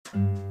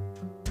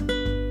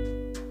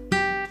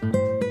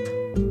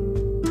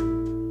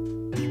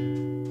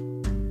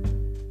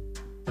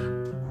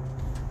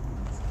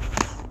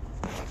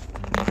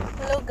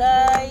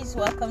listeners.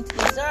 Welcome to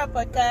the Zara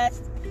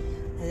Podcast.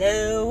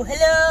 Hello,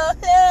 hello,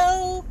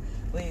 hello.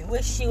 We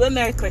wish you a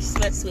Merry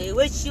Christmas. We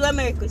wish you a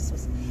Merry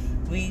Christmas.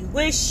 We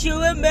wish you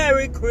a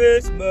Merry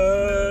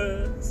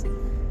Christmas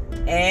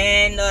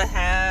and a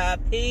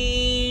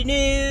Happy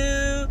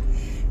New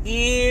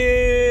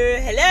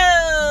Year.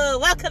 Hello,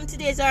 welcome to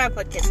the Zara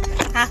Podcast.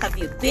 How have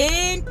you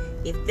been?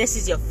 If this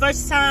is your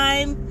first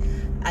time,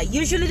 I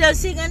usually don't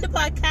sing on the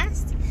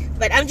podcast,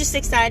 but I'm just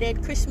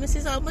excited. Christmas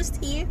is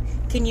almost here.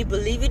 Can you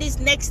believe it is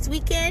next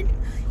weekend?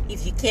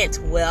 If you can't,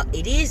 well,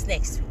 it is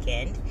next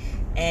weekend.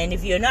 And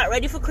if you're not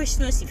ready for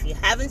Christmas, if you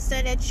haven't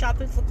started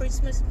shopping for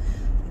Christmas,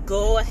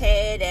 go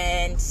ahead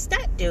and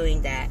start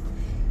doing that.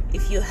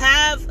 If you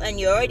have and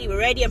you're already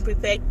ready and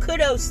prepared,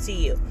 kudos to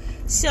you.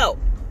 So,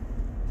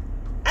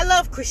 I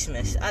love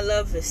Christmas. I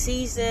love the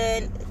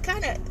season.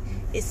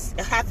 It's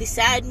a happy,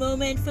 sad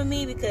moment for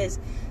me because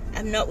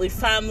I'm not with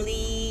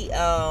family.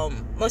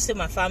 Most of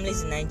my family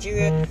is in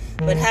Nigeria.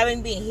 But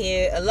having been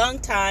here a long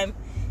time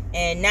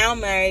and now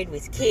married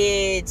with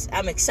kids,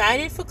 I'm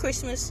excited for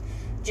Christmas.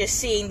 Just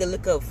seeing the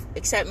look of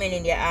excitement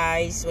in their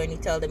eyes when you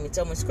tell them it's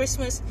almost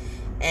Christmas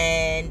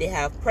and they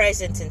have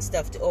presents and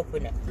stuff to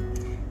open up.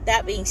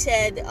 That being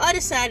said, the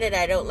other side that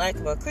I don't like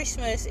about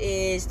Christmas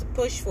is the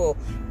push for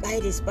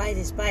buy this, buy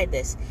this, buy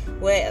this,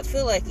 where I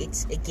feel like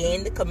it's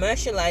again the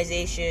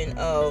commercialization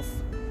of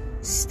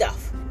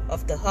stuff,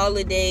 of the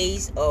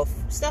holidays, of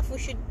stuff we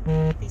should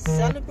be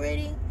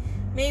celebrating,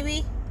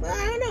 maybe. Well,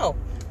 I don't know.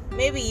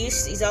 Maybe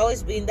it's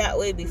always been that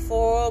way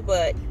before,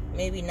 but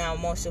maybe now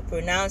more so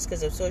pronounced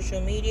because of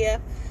social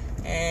media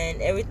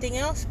and everything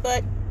else.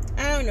 But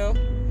I don't know.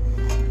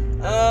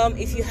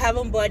 If you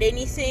haven't bought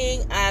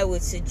anything, I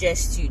would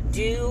suggest you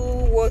do.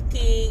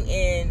 Working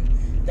in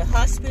the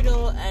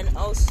hospital and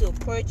also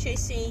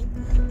purchasing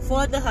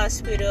for the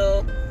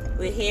hospital,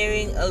 we're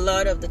hearing a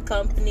lot of the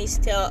companies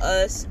tell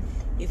us,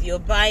 if you're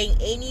buying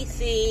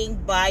anything,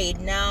 buy it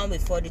now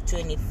before the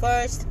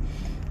 21st,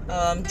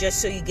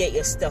 just so you get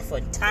your stuff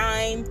on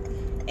time,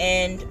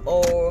 and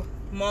or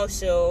more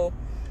so,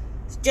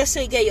 just so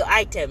you get your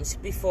items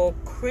before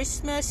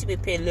Christmas. You may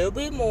pay a little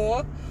bit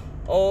more,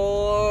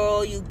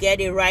 or you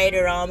get it right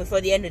around before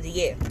the end of the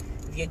year.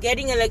 If you're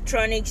getting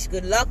electronics,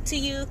 good luck to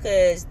you,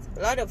 because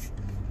a lot of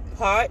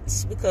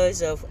parts,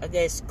 because of, I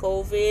guess,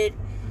 COVID,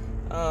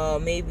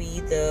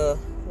 maybe the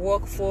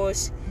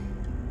workforce,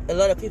 a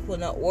lot of people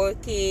not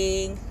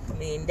working. I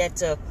mean,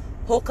 that's a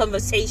whole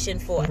conversation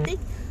for, I think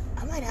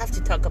I might have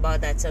to talk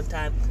about that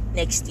sometime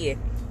next year.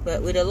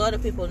 But with a lot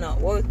of people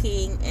not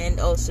working and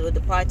also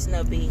the parts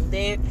not being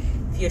there,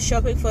 if you're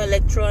shopping for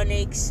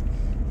electronics,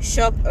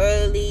 shop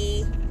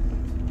early,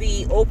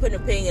 be open to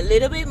paying a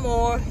little bit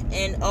more,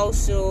 and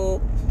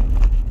also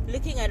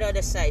looking at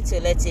other sites. So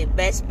let's say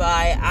Best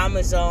Buy,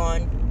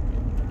 Amazon,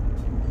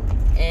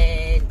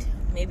 and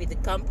maybe the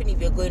company.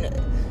 If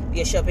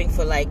you're shopping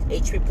for like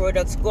HP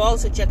products, go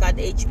also check out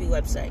the HP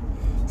website.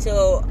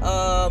 So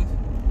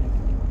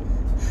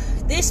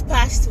this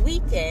past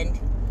weekend,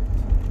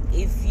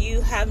 if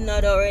you have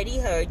not already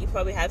heard, you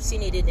probably have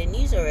seen it in the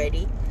news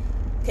already,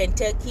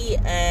 Kentucky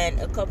and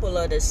a couple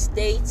other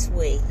states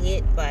were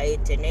hit by a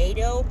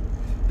tornado.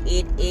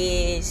 It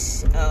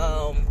is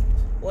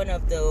one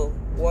of the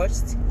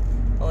worst,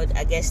 or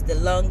I guess the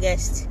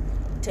longest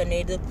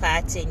tornado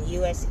paths in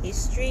U.S.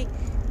 history.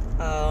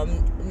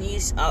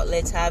 News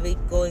outlets have it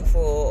going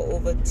for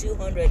over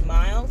 200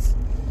 miles.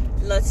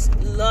 Lots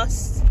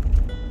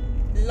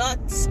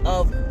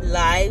of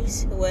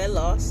lives were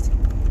lost.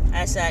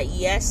 As at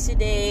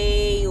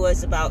yesterday, it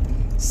was about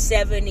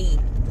 70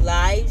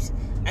 lives,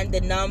 and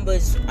the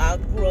numbers are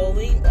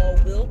growing or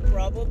will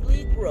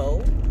probably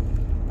grow.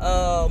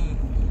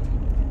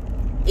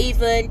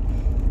 Even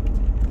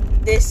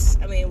this,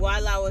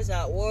 while I was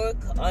at work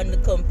on the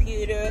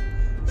computer,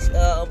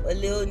 a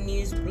little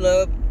news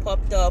blurb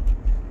popped up.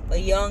 A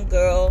young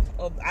girl,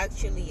 or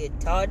actually a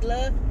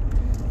toddler,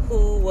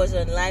 who was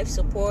on life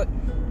support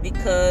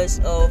because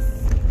of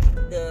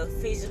the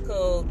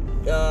physical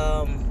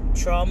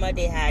trauma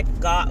they had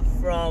got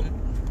from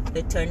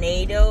the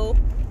tornado.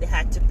 They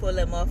had to pull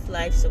them off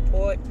life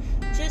support.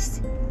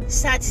 Just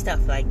sad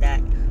stuff like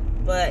that.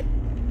 But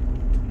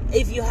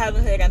if you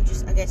haven't heard, I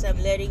guess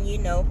I'm letting you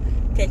know.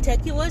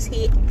 Kentucky was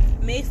hit.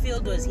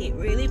 Mayfield was hit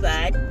really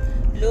bad.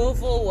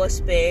 Louisville was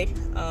spared.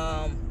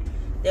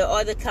 There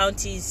are other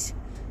counties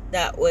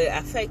that were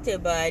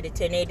affected by the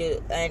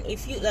tornado. And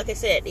if you, like I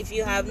said, if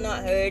you have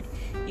not heard,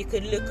 you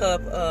could look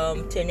up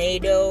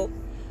tornado.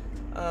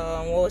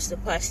 What was the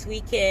past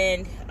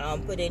weekend?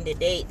 Put in the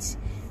dates.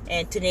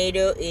 And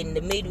tornado in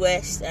the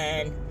Midwest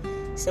and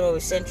some of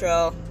the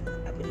central,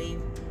 I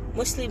believe,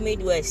 mostly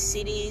Midwest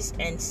cities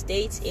and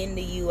states in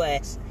the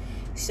U.S.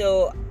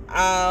 So,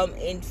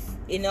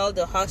 in all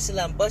the hustle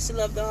and bustle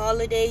of the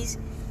holidays,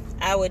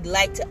 I would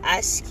like to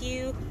ask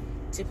you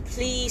to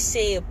please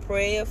say a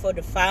prayer for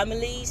the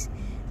families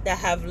that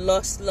have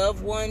lost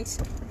loved ones,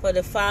 for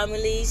the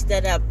families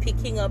that are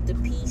picking up the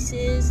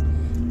pieces.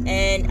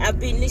 And I've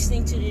been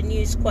listening to the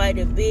news quite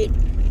a bit,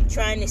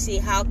 trying to see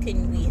how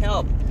can we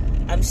help.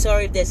 I'm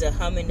sorry if there's a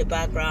hum in the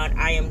background.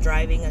 I am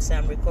driving as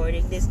I'm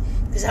recording this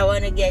because I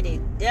want to get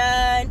it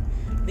done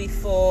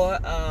before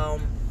I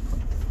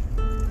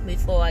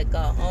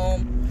got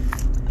home.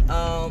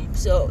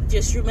 So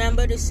just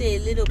remember to say a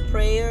little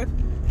prayer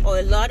or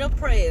a lot of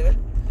prayer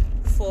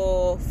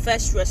for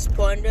first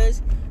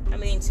responders. I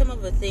mean, some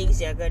of the things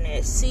they're going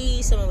to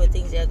see, some of the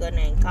things they're going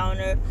to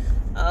encounter.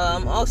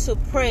 Also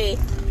pray,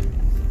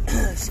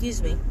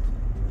 excuse me,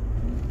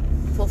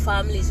 for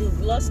families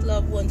who've lost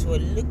loved ones, who are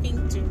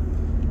looking to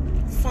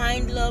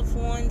find loved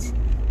ones.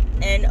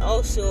 And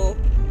also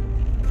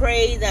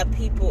pray that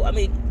people, I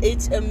mean,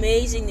 it's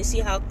amazing to see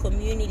how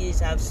communities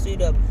have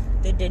stood up,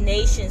 the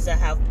donations that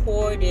have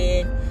poured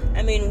in.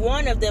 I mean,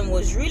 one of them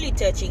was really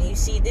touching. You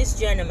see, this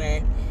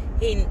gentleman,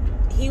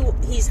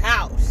 his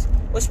house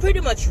was pretty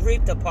much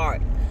ripped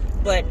apart,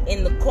 but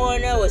in the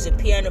corner was a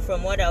piano.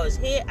 From what I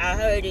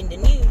heard in the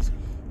news,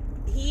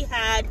 he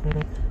had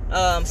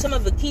some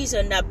of the keys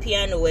on that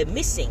piano were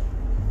missing,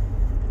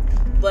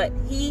 but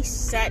he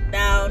sat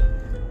down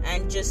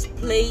and just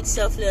played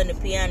softly on the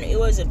piano. It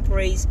was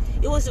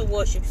a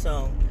worship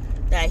song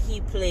that he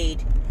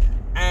played,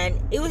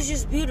 and it was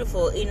just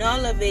beautiful in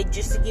all of it,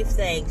 just to give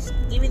thanks,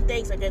 giving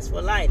thanks, I guess,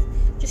 for life,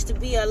 just to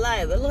be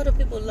alive. A lot of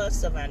people lost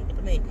stuff, and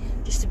I mean,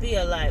 just to be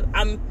alive.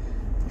 I'm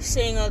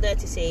saying all that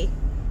to say,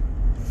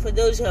 for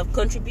those who have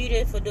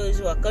contributed, for those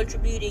who are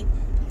contributing,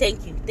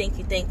 thank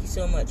you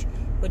so much.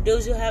 For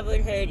those who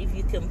haven't heard, if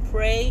you can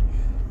pray,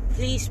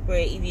 please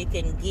pray. If you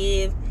can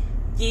give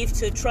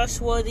to a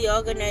trustworthy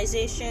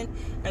organization.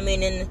 I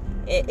mean, and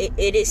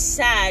it is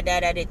sad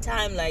that at a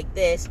time like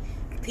this,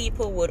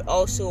 people would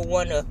also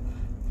want to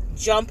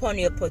jump on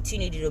the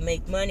opportunity to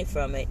make money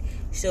from it.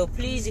 So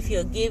please, if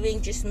you're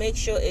giving, just make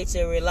sure it's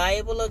a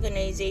reliable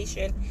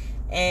organization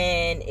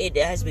and it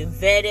has been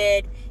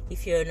vetted.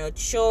 If you're not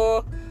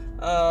sure,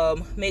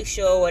 make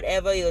sure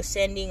whatever you're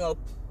sending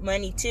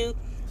money to,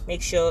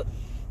 make sure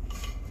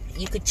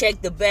you could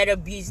check the Better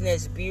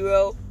Business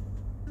Bureau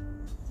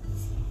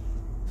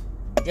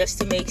just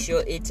to make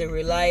sure it's a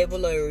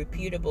reliable or a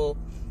reputable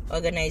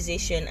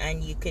organization,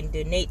 and you can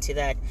donate to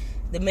that.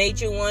 The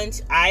major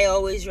ones I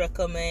always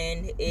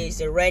recommend is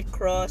the Red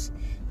Cross.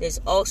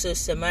 There's also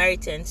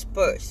Samaritan's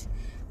Purse.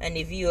 And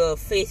if you're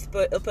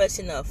a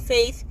person of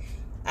faith,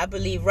 I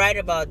believe right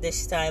about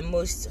this time,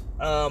 most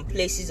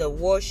places of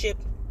worship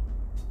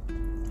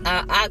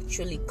are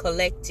actually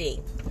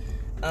collecting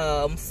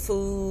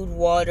food,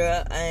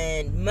 water,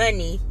 and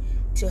money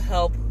to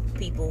help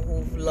people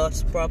who've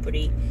lost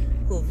property,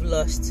 who've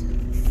lost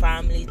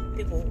family,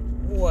 people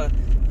who are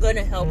going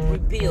to help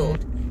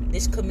rebuild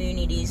these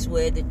communities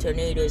where the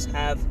tornadoes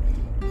have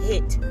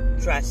hit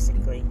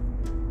drastically.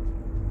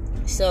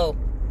 So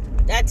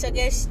that's, I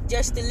guess,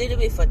 just a little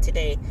bit for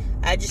today.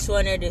 I just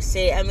wanted to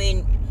say, I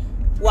mean,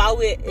 while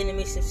we're in the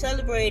midst of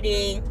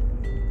celebrating,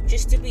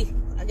 just to be,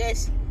 I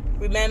guess,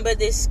 remember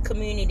these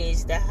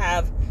communities that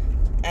have,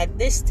 at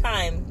this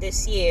time,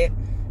 this year,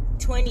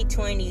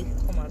 2020,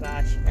 oh my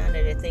gosh, now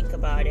that I think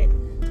about it,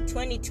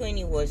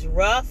 2020 was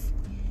rough.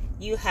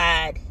 You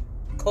had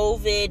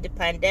COVID, the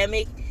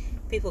pandemic,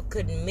 people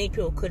couldn't meet,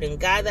 people couldn't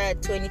gather.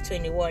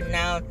 2021,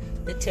 now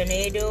the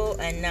tornado,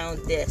 and now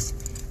this.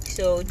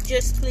 So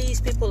just please,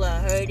 people are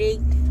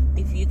hurting.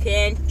 If you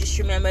can, just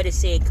remember to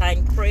say a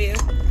kind prayer,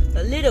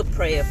 a little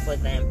prayer for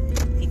them.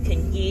 If you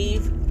can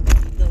give,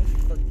 don't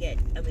forget.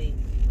 I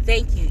mean,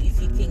 thank you.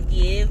 If you can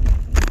give.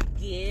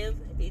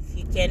 If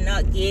you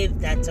cannot give,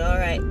 that's all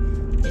right.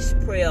 Just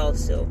pray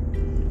also.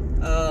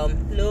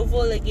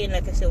 Louisville, again,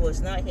 like I said,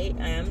 was not hit.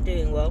 I am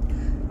doing well.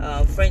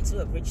 Friends who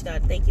have reached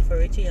out, thank you for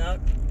reaching out.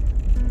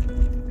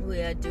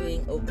 We are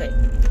doing okay.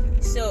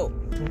 So,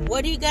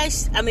 what do you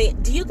guys, I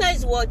mean, do you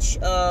guys watch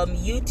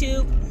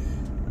YouTube?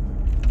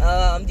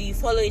 Do you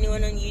follow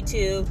anyone on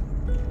YouTube?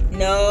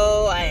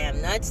 No, I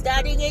am not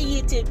starting a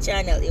YouTube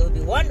channel. It would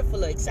be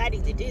wonderful or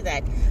exciting to do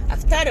that.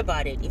 I've thought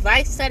about it. If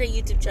I start a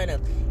YouTube channel,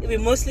 it would be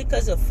mostly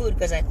because of food,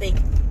 because I think,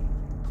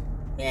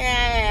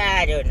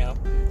 I don't know.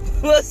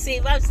 We'll see.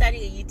 If I'm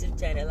starting a YouTube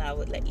channel, I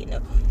would let you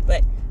know.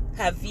 But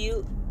have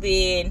you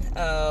been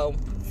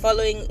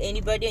following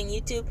anybody on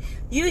YouTube?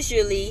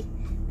 Usually,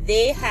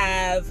 they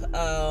have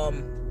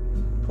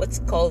what's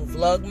called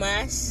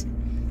Vlogmas,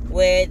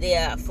 where they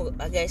are,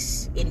 I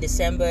guess, in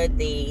December,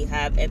 they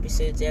have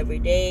episodes every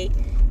day,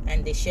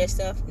 and they share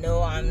stuff.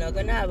 No, I'm not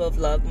gonna have a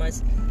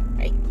Vlogmas.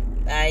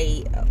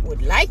 I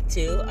would like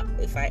to,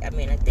 I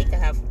think I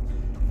have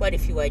quite a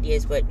few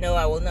ideas, but no,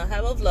 I will not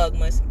have a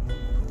Vlogmas.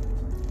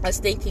 I was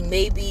thinking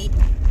maybe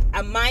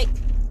I might,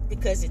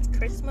 because it's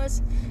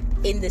Christmas,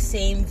 in the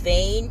same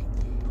vein,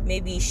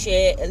 maybe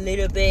share a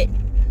little bit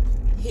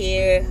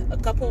here, a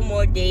couple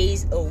more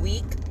days a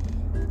week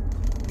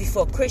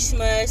before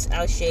Christmas.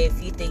 I'll share a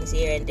few things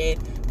here and there,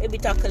 maybe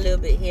talk a little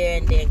bit here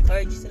and there,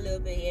 encourage us a little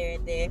bit here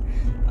and there,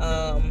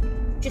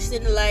 just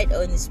in the light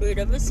or in the spirit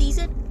of a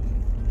season.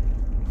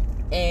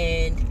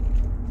 And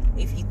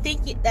if you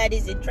think that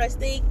is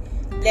interesting,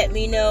 let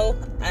me know.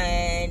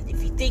 And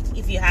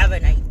if you have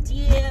an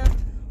idea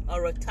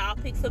or a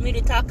topic for me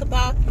to talk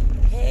about,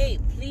 hey,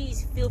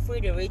 please feel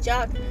free to reach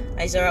out.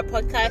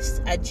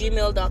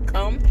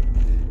 IsaiahPodcast@gmail.com.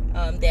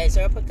 The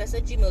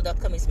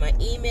IsaiahPodcast@gmail.com is my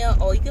email,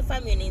 or you can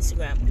find me on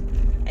Instagram,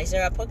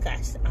 Isaiah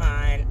Podcast,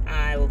 and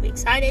I will be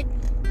excited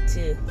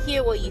to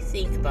hear what you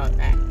think about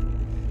that.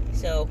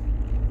 So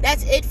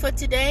that's it for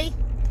today.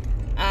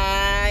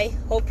 I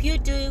hope you're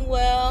doing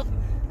well.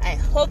 I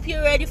hope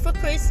you're ready for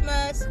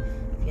Christmas.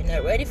 If you're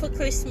not ready for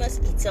Christmas,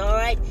 it's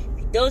alright. If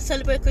you don't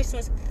celebrate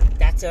Christmas,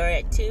 that's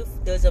alright too.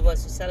 Those of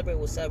us who celebrate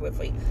will celebrate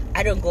for you.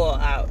 I don't go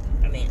out.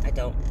 I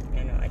don't.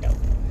 I don't.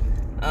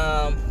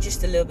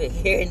 Just a little bit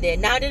here and there.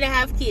 Now that I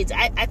have kids,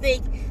 I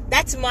think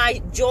that's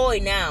my joy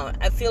now.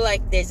 I feel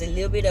like there's a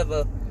little bit of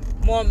a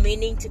more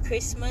meaning to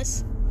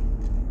Christmas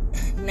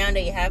now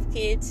that you have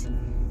kids.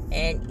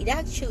 And it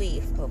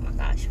actually, oh my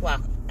gosh, wow.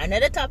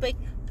 Another topic,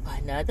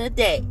 another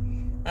day.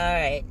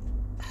 Alright.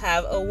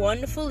 Have a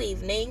wonderful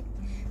evening.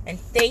 And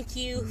thank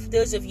you,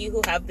 those of you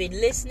who have been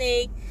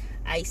listening.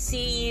 I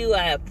see you.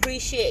 I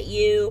appreciate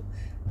you.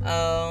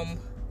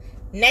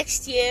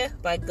 Next year,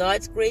 by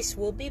God's grace,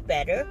 will be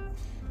better.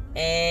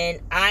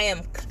 And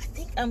I'm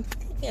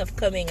thinking of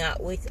coming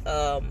out with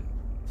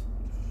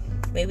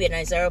maybe an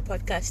Isaiah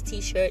Podcast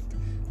t-shirt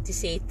to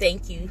say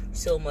thank you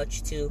so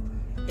much to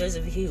those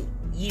of you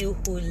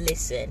who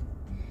listen.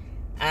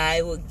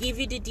 I will give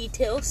you the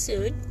details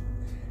soon.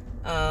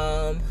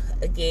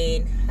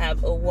 Again,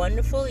 have a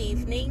wonderful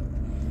evening.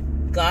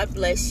 God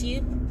bless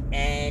you,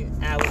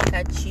 and I will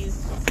catch you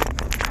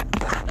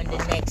on the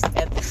next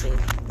episode.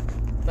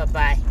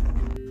 Bye-bye.